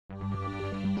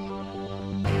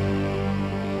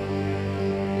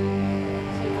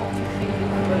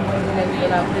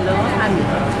What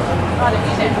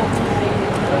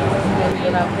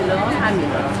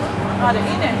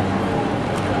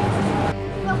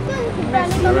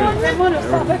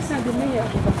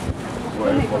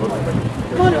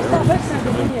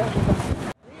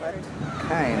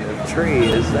kind of tree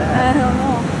is that? I don't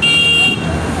know.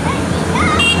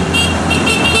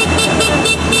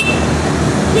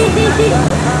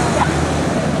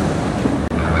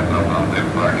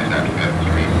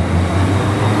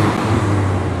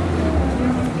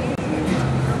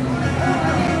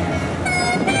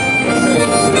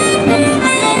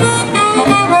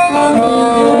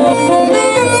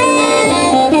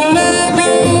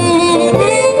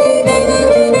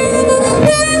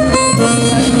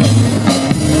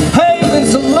 Hey,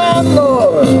 Mr.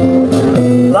 Landlord,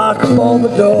 lock up all the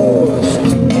doors.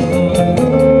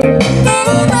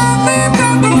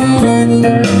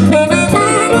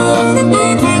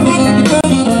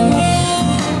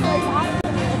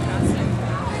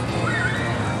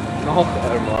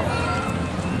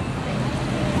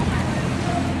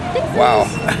 Wow.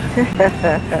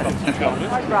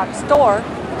 Hard Rock store.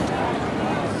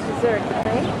 Is there a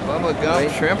cafe? Bubba Gum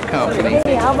Shrimp Company.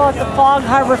 Hey, how about the Fog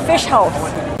Harbor Fish House?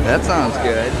 That sounds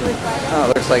good. Oh,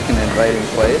 looks like an inviting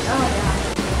place.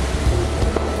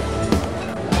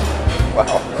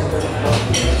 Wow.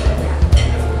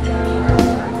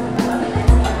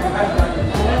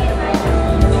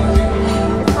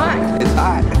 It's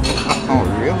hot. It's hot. Oh,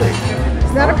 really?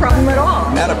 It's not a problem at all.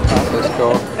 Not a problem, let's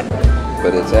go.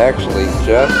 But it's actually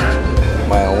just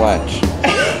my lunch.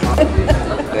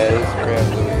 That is crap.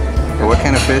 So what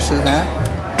kind of fish is that?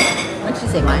 What'd she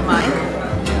say, my? My.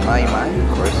 Of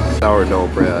course, it's sourdough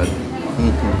bread.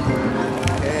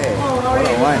 Okay, what a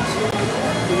lunch.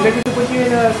 Would you like me to put you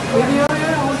in a video?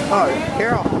 Oh,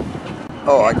 Carol.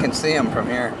 Oh, I can see him from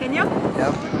here. Can you?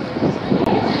 Yep.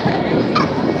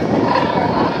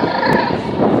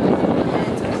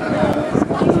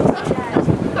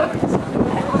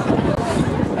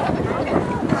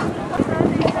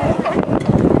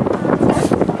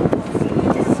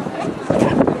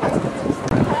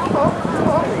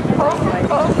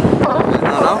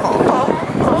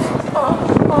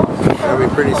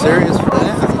 Pretty serious for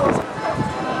that. It's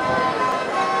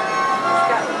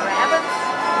got rabbits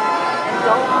and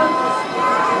dolphins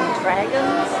and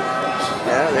dragons.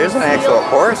 Yeah, there's an actual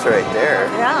horse right there.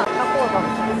 Yeah, a couple of them.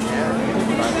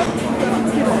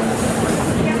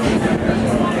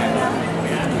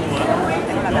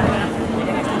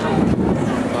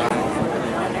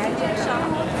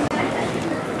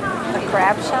 A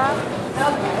crab shop.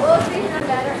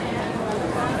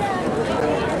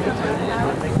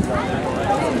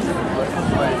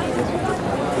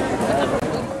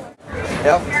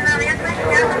 Yep.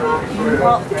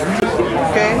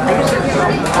 Okay.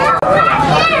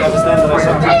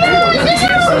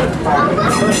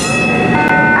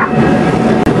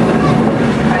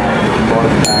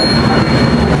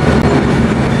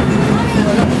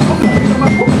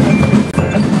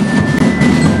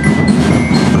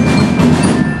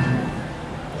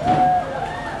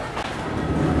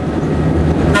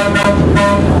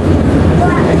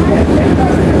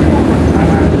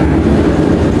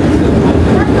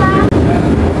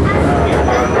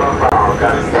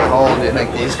 How old do you think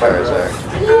these cars are?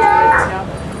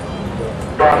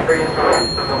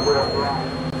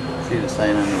 See the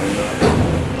sign on the window?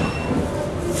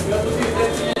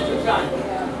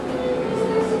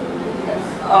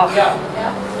 Oh,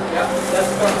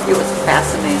 it was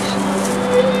fascination.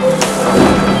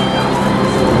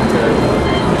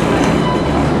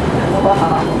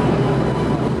 Wow.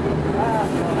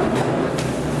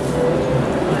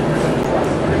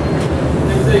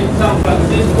 San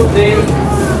Francisco Day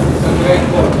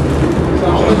Record.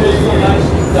 San Francisco Nice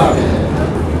Duck.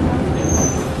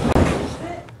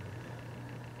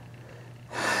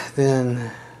 Then,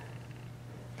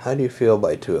 how do you feel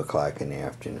by 2 o'clock in the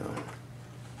afternoon?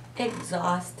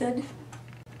 Exhausted.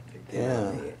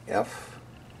 Yeah, the F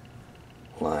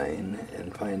line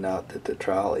and find out that the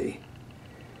trolley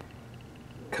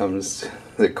comes to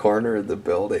the corner of the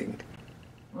building.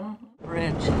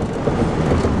 Bridge.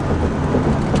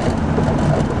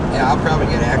 Yeah, I'll probably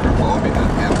get acrophobia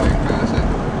halfway across it.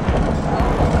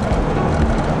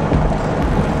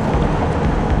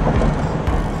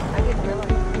 I didn't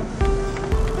realize.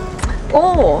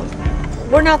 Oh,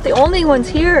 we're not the only ones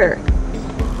here.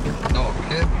 No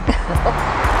kid.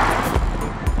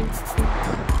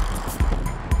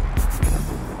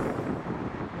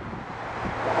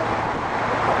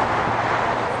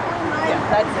 Yeah,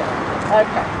 that's it.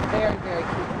 Okay, very, very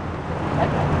cute.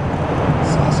 Okay.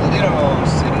 Sausalito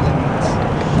city limits.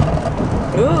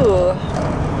 Ooh,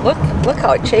 look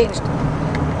how it changed.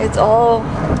 It's all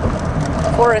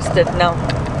forested now.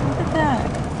 Look at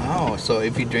that. Oh, so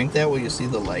if you drink that, will you see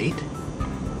the light?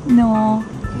 No.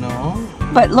 No?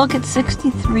 But look, it's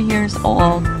 63 years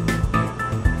old.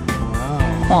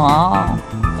 Wow. Wow.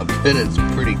 I bet it's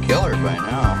pretty killer by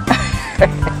now.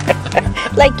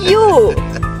 Like you.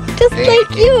 Just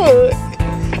like you.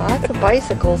 Lots of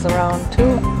bicycles around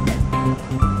too.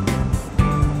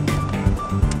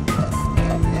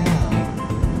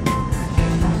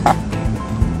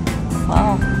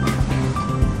 Wow.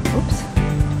 Oops.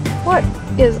 What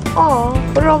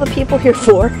are all the people here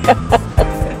for?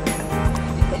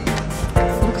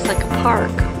 Looks like a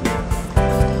park.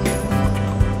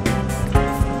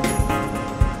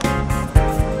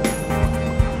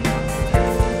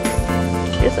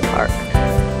 It is a park.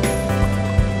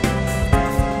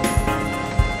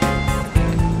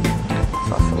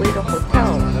 Sausalito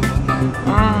Hotel.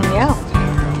 Yeah.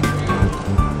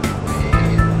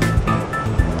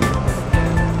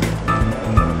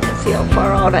 See how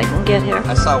far out I can get here.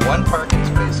 I saw one parking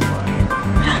space around here.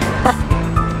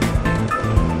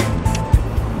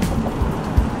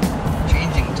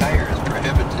 Changing tires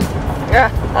prohibited. Yeah.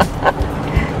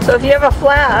 So if you have a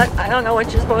flat, I don't know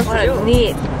what you're supposed to do.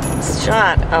 Neat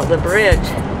shot of the bridge.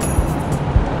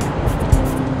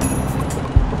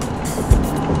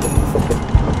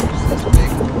 Big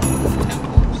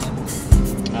temples.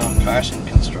 Oh, caution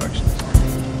construction.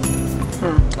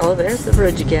 Oh, there's the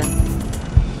bridge again.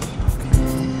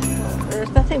 There's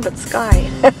nothing but sky.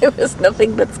 It was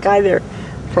nothing but sky there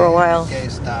for a while. Okay,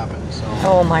 stopping. So.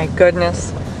 Oh my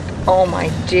goodness. Oh my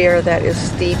dear, that is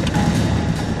steep.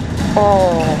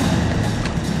 Oh.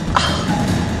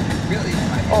 Really?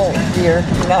 Oh dear.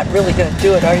 You're not really going to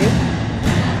do it, are you?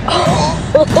 Oh.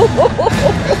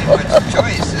 Really much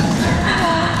choice, is there?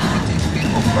 Look at these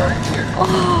people parked here.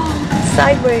 Oh,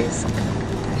 sideways.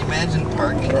 Can you imagine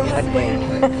parking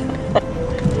Sideways.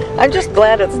 in I'm just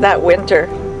glad it's not winter.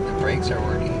 The brakes are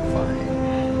working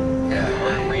fine.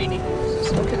 Yeah, or rainy. Is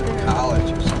this Look at that.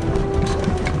 college or something?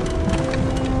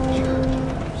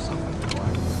 Church or something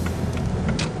like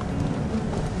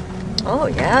Oh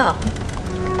yeah.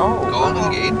 Oh.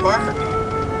 Golden Gate Park.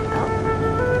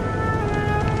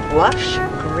 Lush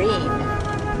green.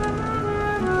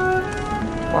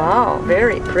 Wow,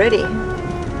 very pretty.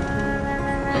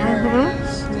 There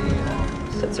is the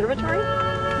Conservatory?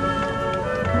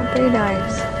 Aren't they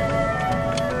nice?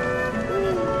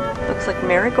 Looks like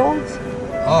marigolds.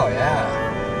 oh yeah.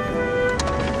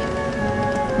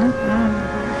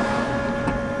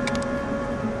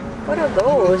 What are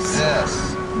those? Yes.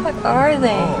 What are they?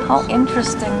 Oh. How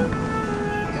interesting.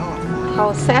 California.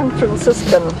 How San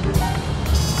Franciscan.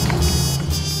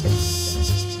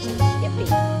 Yippee.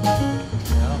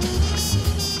 Yeah.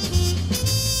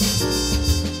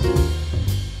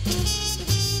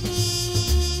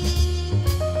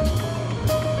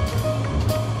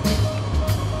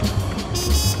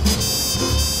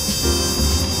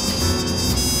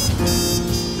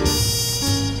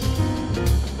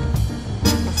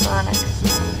 Masonic.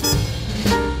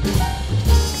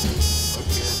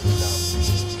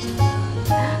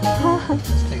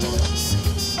 Let's take a look.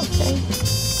 Okay.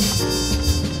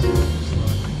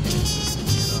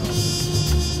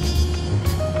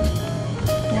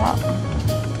 Yeah.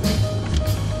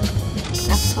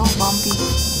 That's so bumpy.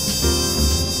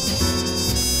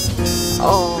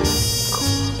 Oh.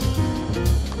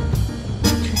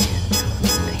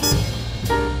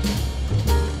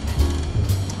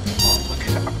 Oh, look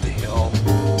at up the hill.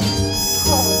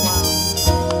 Oh wow.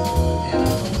 Yeah.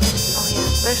 Oh yeah,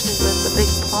 especially with the big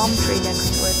palm tree next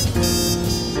to it.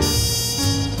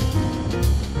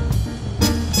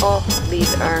 Oh,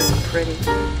 these are pretty. Look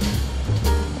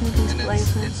at these And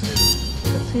places. it's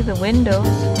You can see the windows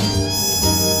from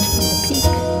the peak.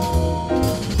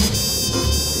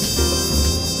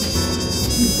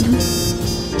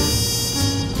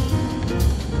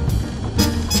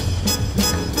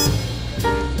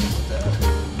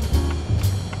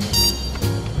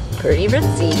 Pretty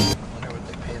ritzy. I wonder what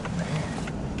they pay the mayor.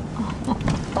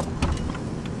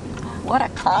 What a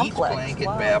Beach complex. Blanket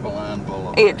Wow. Babylon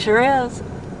Boulevard. It sure is.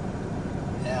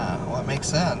 Yeah, well, it makes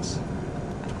sense.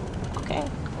 Okay.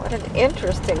 What an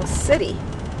interesting city. It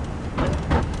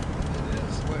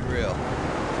is. What real?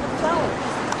 The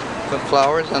flowers. Put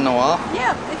flowers on the wall?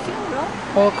 Yeah, they feel real.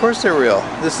 Well, of course they're real.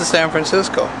 This is San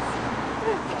Francisco.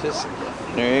 Just,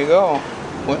 there you go.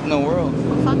 What in the world?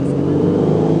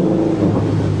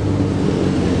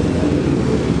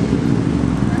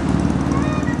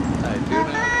 I do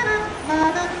not.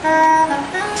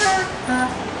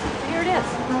 Here it is.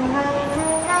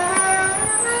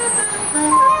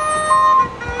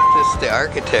 Just the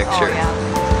architecture. Oh,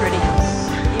 yeah.